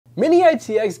Mini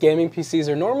ITX gaming PCs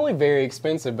are normally very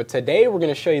expensive, but today we're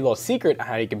going to show you a little secret on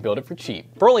how you can build it for cheap.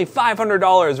 For only $500, we're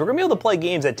going to be able to play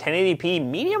games at 1080p,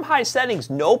 medium-high settings,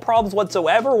 no problems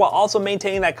whatsoever, while also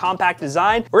maintaining that compact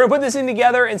design. We're going to put this thing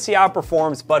together and see how it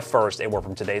performs, but first, a word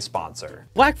from today's sponsor.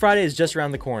 Black Friday is just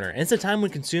around the corner, and it's a time when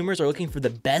consumers are looking for the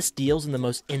best deals and the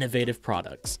most innovative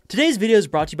products. Today's video is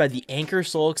brought to you by the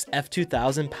ASRock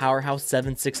F2000 Powerhouse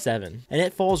 767, and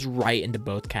it falls right into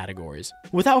both categories.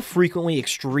 With how frequently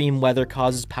extreme weather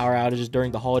causes power outages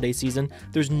during the holiday season,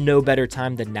 there's no better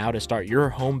time than now to start your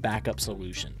home backup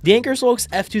solution. The ASRock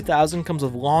F2000 comes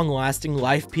with long-lasting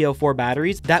LiFePO4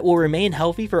 batteries that will remain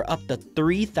healthy for up to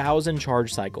 3,000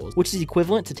 charge cycles, which is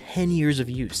equivalent to 10 years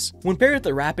of use. When paired with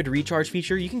the rapid recharge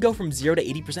feature, you can go from 0 to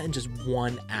 80% in just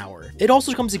 1 hour. It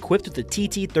also comes equipped with the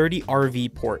TT30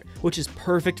 RV port, which is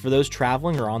perfect for those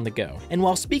traveling or on the go. And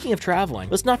while speaking of traveling,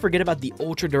 let's not forget about the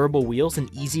ultra-durable wheels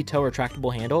and easy tow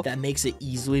retractable handle that makes it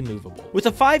easily movable. With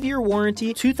a 5-year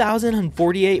warranty,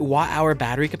 2,048 watt-hour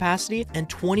battery capacity, and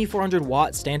 2,400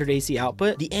 watt standard AC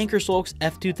output, the ASRock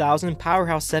F2000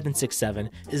 Powerhouse 767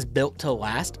 is built to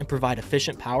last and provide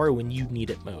efficient power when you need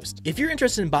it most. If you're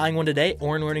interested in buying one today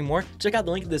or in learning more, check out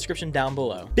the link in the description down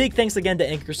below. Big thanks again to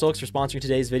ASRock for sponsoring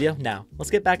today's video. Now,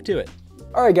 let's get back to it.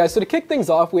 Alright guys, so to kick things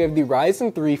off, we have the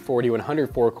Ryzen 3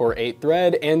 4100 4-core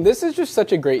 8-thread, and this is just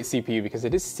such a great CPU because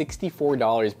it is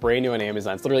 $64 brand new on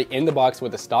Amazon. It's literally in the box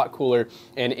with a stock cooler,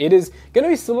 and it is going to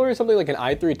be similar to something like an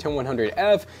i3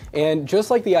 10100F, and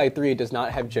just like the i3, it does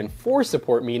not have Gen 4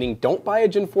 support, meaning don't buy a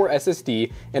Gen 4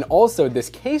 SSD, and also this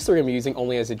case we're going to be using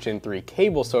only has a Gen 3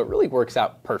 cable, so it really works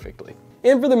out perfectly.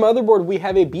 And for the motherboard, we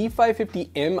have a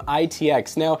B550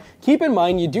 ITX. Now, keep in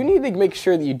mind, you do need to make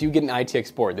sure that you do get an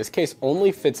ITX board. This case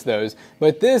only fits those,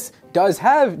 but this does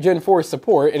have Gen 4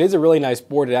 support. It is a really nice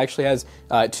board. It actually has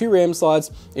 2 RAM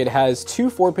slots. It has 2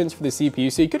 4-pins for the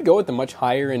CPU, so you could go with a much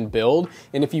higher end build.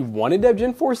 And if you wanted to have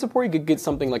Gen 4 support, you could get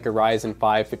something like a Ryzen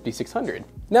 5 5600.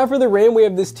 Now for the RAM, we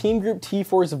have this Teamgroup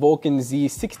T-Force Vulcan Z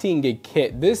 16 gig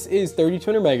kit. This is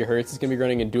 3200 megahertz. It's going to be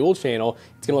running a dual channel.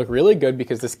 It's going to look really good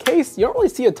because this case, you don't really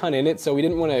see a ton in it, so we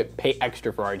didn't want to pay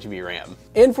extra for RGB RAM.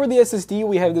 And for the SSD,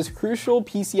 we have this Crucial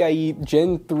PCIe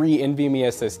Gen 3 NVMe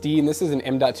SSD, and this is an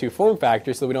M.2 form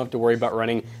factor, so we don't have to worry about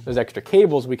running those extra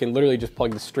cables. We can literally just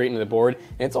plug this straight into the board,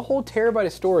 and it's a whole terabyte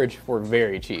of storage for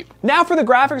very cheap. Now for the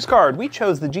graphics card, we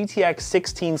chose the GTX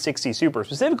 1660 Super,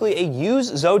 specifically a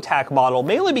used Zotac model,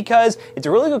 mainly because it's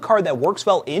a really good card that works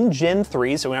well in Gen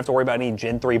 3, so we don't have to worry about any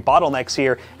Gen 3 bottlenecks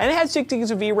here, and it has 6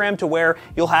 gigs of VRAM to where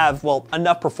you'll have, well,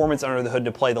 enough performance under the hood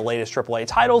to play the latest AAA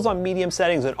titles on medium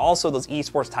settings and also those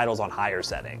esports titles on higher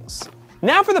settings.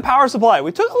 Now for the power supply,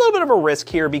 we took a little bit of a risk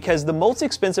here because the most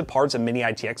expensive parts of mini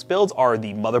ITX builds are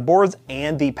the motherboards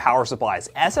and the power supplies.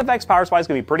 SFX power supply is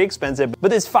going to be pretty expensive,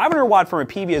 but this 500 watt from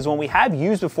Apevia is one we have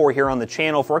used before here on the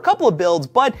channel for a couple of builds,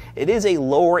 but it is a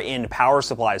lower end power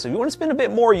supply. So if you want to spend a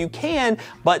bit more, you can,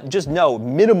 but just know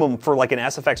minimum for like an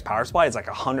SFX power supply is like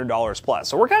 $100 plus.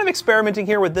 So we're kind of experimenting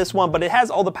here with this one, but it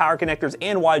has all the power connectors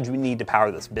and wattage we need to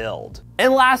power this build.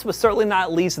 And last but certainly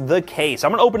not least, the case. I'm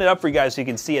going to open it up for you guys so you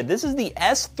can see it. This is the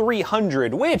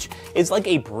S300, which is like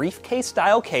a briefcase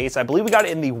style case. I believe we got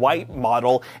it in the white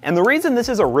model. And the reason this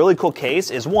is a really cool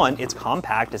case is one, it's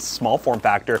compact, it's a small form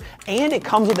factor, and it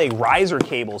comes with a riser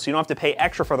cable, so you don't have to pay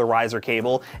extra for the riser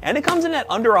cable. And it comes in at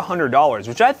under $100,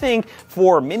 which I think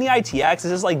for mini ITX, this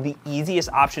is like the easiest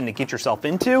option to get yourself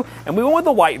into. And we went with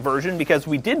the white version because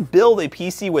we did build a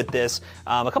PC with this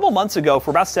a couple months ago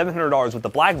for about $700 with the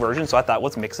black version. So I thought,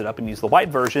 let's mix it up and use the white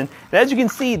version. And as you can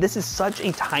see, this is such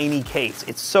a tiny case.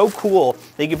 It's so cool.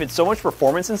 They can fit so much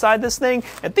performance inside this thing,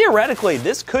 and theoretically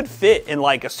this could fit in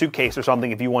like a suitcase or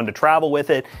something if you wanted to travel with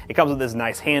it. It comes with this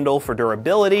nice handle for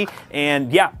durability,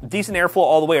 and yeah, decent airflow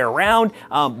all the way around.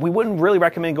 We wouldn't really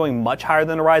recommend going much higher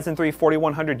than the Ryzen 3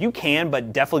 4100. You can,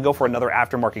 but definitely go for another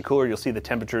aftermarket cooler. You'll see the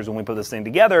temperatures when we put this thing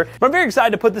together. But I'm very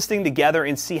excited to put this thing together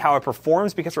and see how it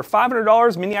performs, because for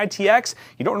 $500 mini ITX,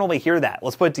 you don't normally hear that.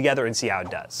 Let's put it together and see how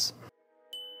it does.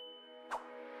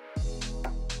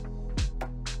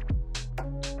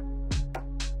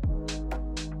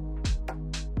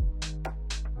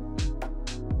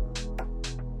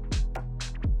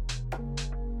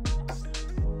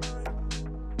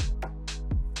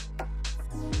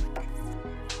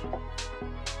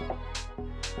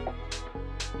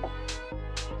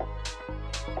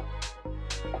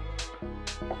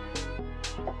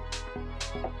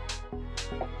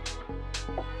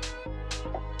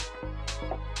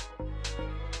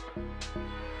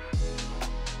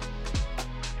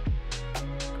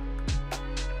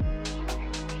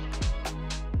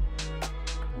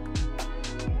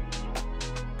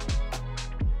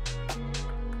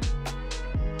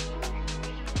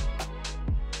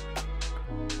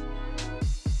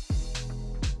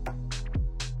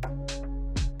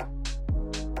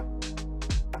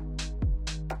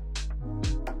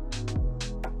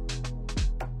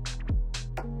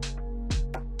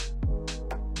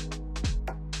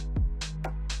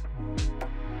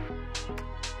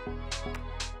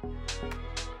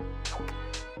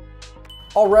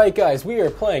 Alright guys, we are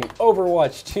playing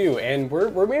Overwatch 2, and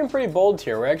we're being pretty bold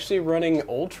here. We're actually running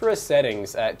ultra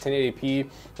settings at 1080p.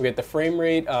 We get the frame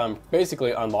rate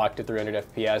basically unlocked at 300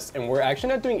 FPS, and we're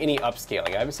actually not doing any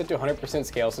upscaling. I have it set to 100%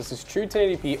 scale, so this is true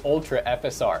 1080p ultra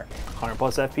FSR. 100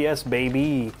 plus FPS,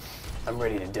 baby. I'm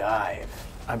ready to dive.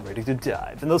 I'm ready to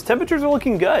dive. And those temperatures are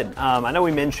looking good. I know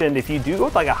we mentioned if you do go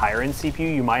with like a higher end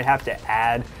CPU, you might have to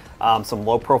add some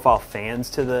low profile fans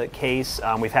to the case.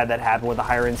 We've had that happen with a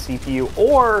higher end CPU,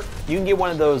 or you can get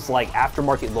one of those like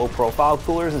aftermarket low profile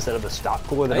coolers instead of the stock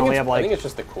cooler that only have like. I think it's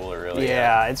just the cooler, really.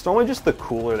 Yeah, it's normally just the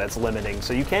cooler that's limiting.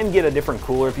 So you can get a different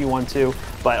cooler if you want to,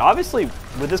 but obviously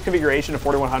with this configuration, a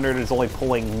 4100 is only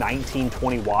pulling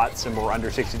 1920 watts, and we're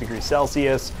under 60 degrees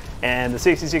Celsius. And the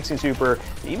 6060 Super,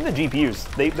 even the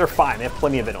GPUs, they're fine. They have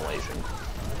plenty of ventilation.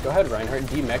 Go ahead, Reinhardt,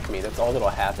 demech me. That's all that'll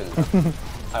happen.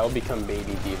 I will become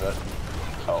Baby Diva.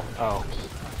 Oh.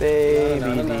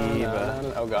 Baby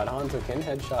Diva. Oh god, Hanzo can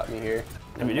headshot me here.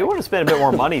 If you do want to spend a bit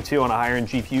more money too on a higher end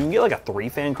GPU, you can get like a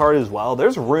 3-fan card as well.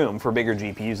 There's room for bigger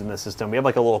GPUs in this system. We have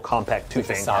like a little compact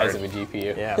 2-fan card. The size of a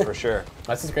GPU. Yeah, for sure.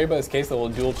 That's what's great about this case, the little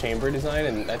dual chamber design,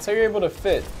 and that's how you're able to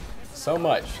fit so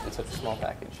much in such a small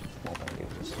package.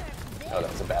 Oh,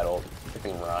 that's a bad ult.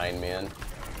 Freaking Ryan, man.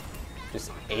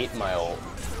 Just ate my ult.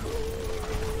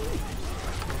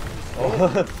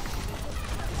 Oh.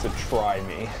 So try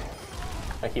me.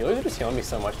 My healers are just healing me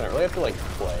so much, and I really have to like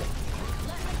play.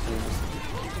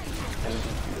 And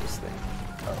just do this thing.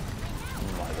 Oh.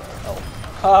 My god. Oh.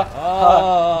 Ha!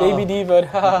 Ha! Baby Diva.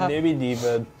 Ha! Baby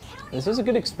Diva. This is a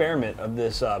good experiment of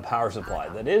this power supply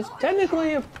that is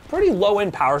technically a pretty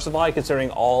low-end power supply, considering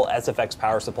all SFX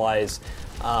power supplies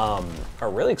are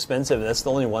really expensive, and that's the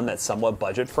only one that's somewhat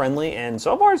budget-friendly, and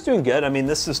so far it's doing good. I mean,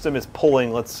 this system is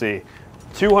pulling, let's see,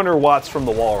 200 watts from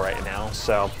the wall right now,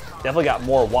 so definitely got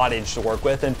more wattage to work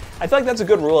with, and I feel like that's a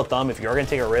good rule of thumb. If you're going to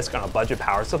take a risk on a budget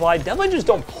power supply, definitely just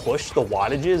don't push the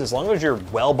wattages. As long as you're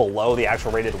well below the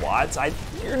actual rated watts,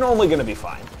 you're normally going to be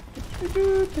fine.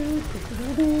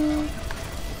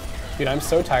 Dude, I'm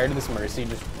so tired of this Mercy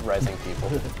just rezzing people.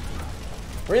 Where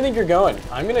do you think you're going?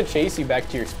 I'm gonna chase you back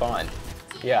to your spawn.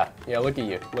 Yeah, look at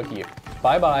you,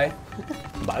 Bye-bye.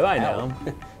 Bye-bye now.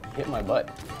 Hit my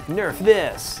butt. Nerf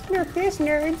this. Nerf this,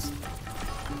 nerds.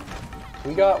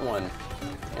 We got one.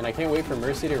 And I can't wait for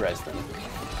Mercy to res them.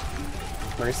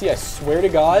 Mercy, I swear to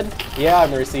God. Yeah,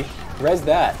 Mercy. Res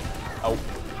that. Oh.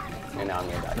 And now I'm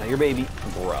gonna die. Now your baby.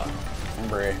 Bruh.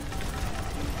 Bruh.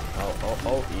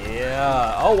 Oh,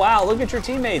 yeah. Oh, wow, look at your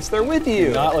teammates. They're with you.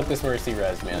 Do not let this Mercy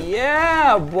res, man.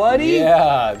 Yeah, buddy.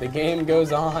 Yeah, the game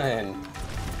goes on.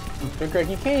 But Greg,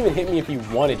 you can't even hit me if you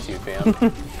wanted to,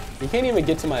 fam. You can't even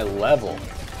get to my level.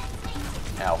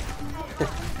 Ow.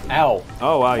 Ow.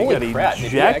 Oh, wow, you got crap. ejected.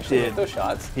 Did he actually hit those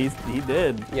shots? He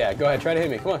did. Yeah, go ahead, try to hit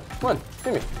me. Come on,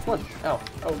 hit me. Come on. Ow.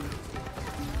 Oh.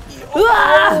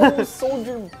 Oh,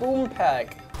 soldier boom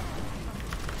pack.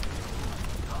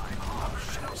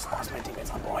 Lost my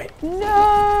teammates on point.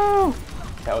 No!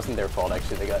 That wasn't their fault,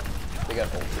 actually. They got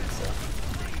ulted, so.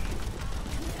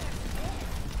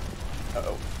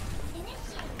 Uh-oh.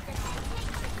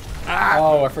 Ah!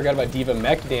 Oh, I forgot about Diva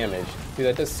mech damage. Dude,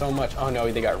 that does so much. Oh no,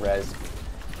 they got rezzed.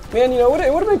 Man, you know,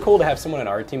 it would have been cool to have someone on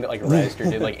our team that like rezzed or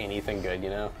did like anything good, you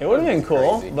know? It would have been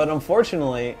cool, but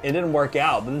unfortunately, it didn't work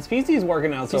out. But this PC is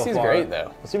working out so far. PC's great,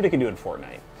 though. Let's see what it can do in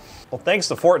Fortnite. Well, thanks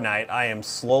to Fortnite, I am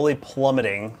slowly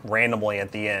plummeting randomly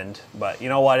at the end. But you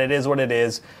know what? It is what it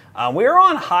is. We are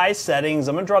on high settings.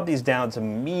 I'm going to drop these down to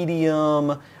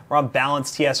medium. We're on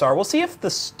balanced TSR. We'll see if the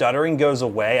stuttering goes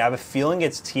away. I have a feeling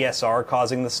it's TSR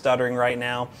causing the stuttering right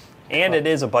now. And it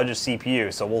is a budget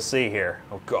CPU, so we'll see here.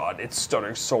 Oh god, it's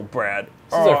stuttering so bad.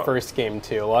 This is our first game,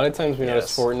 too. A lot of times we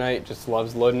notice Fortnite just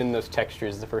loves loading in those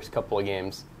textures the first couple of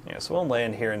games. Yeah, so we'll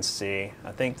land here and see.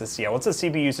 I think this, once the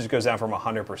CPU usage goes down from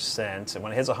 100%, and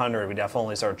when it hits 100, we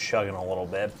definitely start chugging a little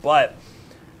bit. But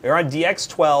we're on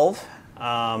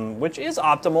DX12, which is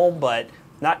optimal, but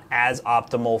not as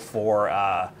optimal for,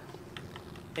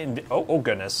 oh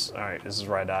goodness. All right, this is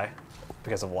where I die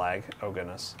because of lag. Oh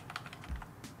goodness.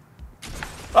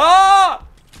 Ah!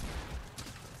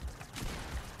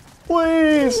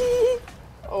 Please!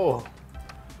 Oh.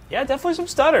 Yeah, definitely some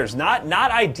stutters. Not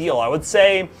ideal. I would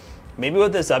say maybe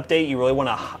with this update, you really want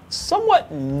a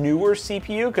somewhat newer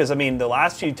CPU, because I mean, the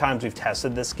last few times we've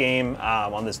tested this game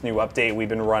on this new update, we've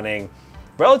been running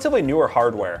relatively newer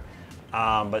hardware.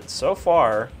 But so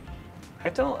far,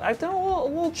 acting a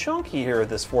little chunky here with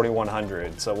this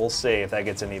 4100, so we'll see if that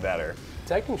gets any better.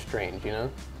 It's acting strange, you know?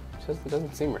 It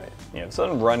doesn't seem right. Yeah, if it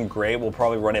doesn't run great, we'll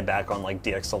probably run it back on like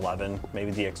DX11.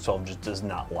 Maybe DX12 just does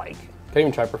not like. Can't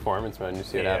even try performance mode and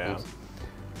just see what happens.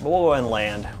 But we'll go and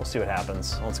land. We'll see what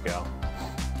happens. Let's go.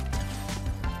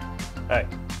 Hey.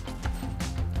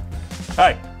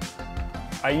 Hey.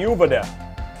 Are you over there?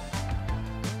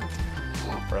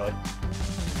 Really?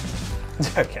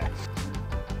 Okay.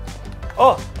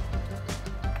 Oh!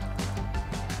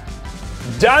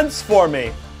 Dance for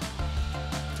me!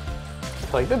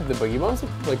 Like the Boogie Bomb's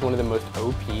like one of the most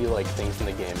OP like things in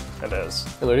the game. It is.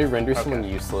 It literally renders someone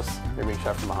useless. They're being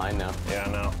shot from behind now. Yeah,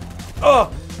 I know. Oh!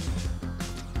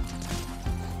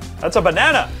 That's a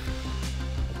banana!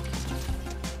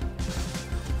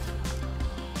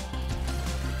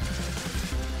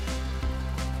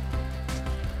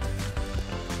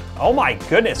 Oh my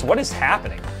goodness, what is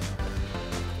happening?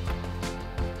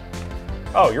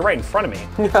 Oh, you're right in front of me.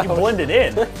 You blended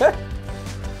in.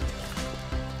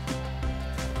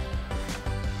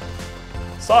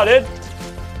 Saw it.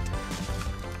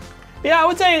 Yeah, I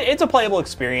would say it's a playable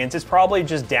experience. It's probably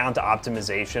just down to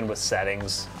optimization with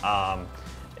settings.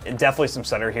 Definitely some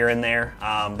stutter here and there.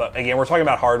 But again, we're talking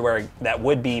about hardware that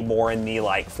would be more in the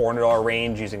like $400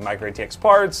 range using micro ATX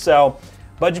parts. So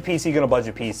budget PC gonna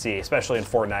budget PC, especially in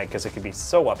Fortnite because it can be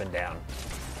so up and down.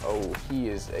 Oh, he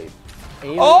is a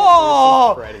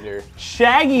predator.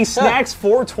 Shaggy Snacks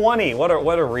 420. What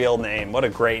a real name. What a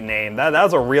great name. That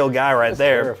was a real guy right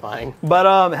there. Terrifying.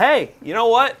 But hey, you know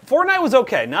what? Fortnite was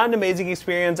okay. Not an amazing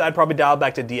experience. I'd probably dial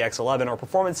back to DX11 or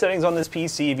performance settings on this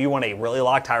PC if you want a really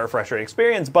locked high refresh rate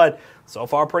experience. But so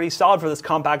far, pretty solid for this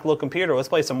compact little computer. Let's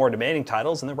play some more demanding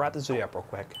titles and then wrap this video up real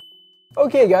quick.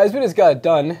 Okay guys, we just got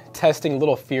done testing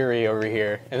Little Fury over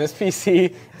here, and this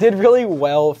PC did really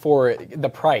well for the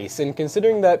price, and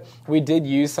considering that we did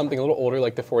use something a little older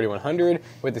like the 4100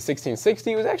 with the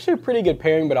 1660, it was actually a pretty good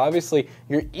pairing. But obviously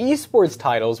your esports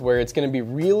titles where it's going to be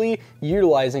really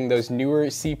utilizing those newer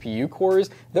CPU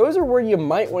cores, those are where you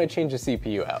might want to change the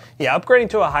CPU out. Yeah, upgrading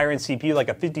to a higher end CPU like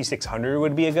a 5600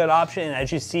 would be a good option, and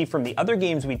as you see from the other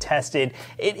games we tested,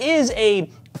 it is a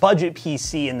budget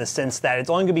PC in the sense that it's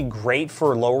only going to be great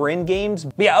for lower end games.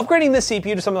 But yeah, upgrading this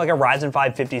CPU to something like a Ryzen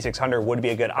 5 5600 would be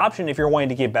a good option if you're wanting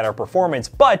to get better performance.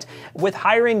 But with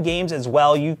higher end games as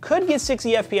well, you could get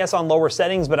 60 FPS on lower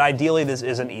settings, but ideally this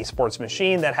is an esports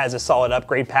machine that has a solid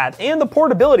upgrade path and the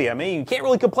portability. I mean, you can't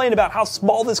really complain about how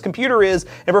small this computer is,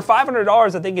 and for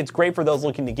 $500, I think it's great for those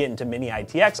looking to get into mini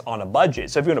ITX on a budget.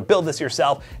 So if you want to build this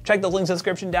yourself, check those links in the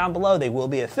description down below. They will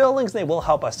be affiliate links, and they will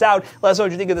help us out. Let us know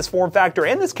what you think of this form factor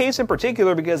and this case in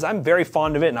particular, because I'm very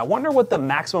fond of it, and I wonder what the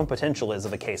maximum potential is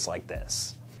of a case like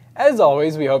this. As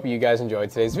always, we hope you guys enjoyed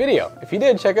today's video. If you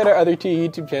did, check out our other two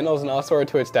YouTube channels and also our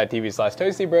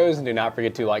twitch.tv/ToastyBros, and do not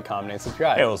forget to like, comment, and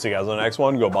subscribe. Hey, we'll see you guys on the next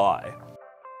one. Goodbye.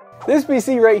 This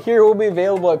PC right here will be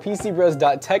available at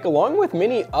PCBros.tech along with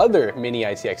many other mini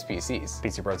ITX PCs.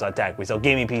 PCBros.tech. We sell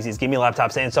gaming PCs, gaming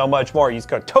laptops, and so much more. Use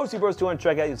code ToastyBros to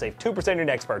check out. You'll save 2% on your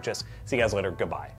next purchase. See you guys later. Goodbye.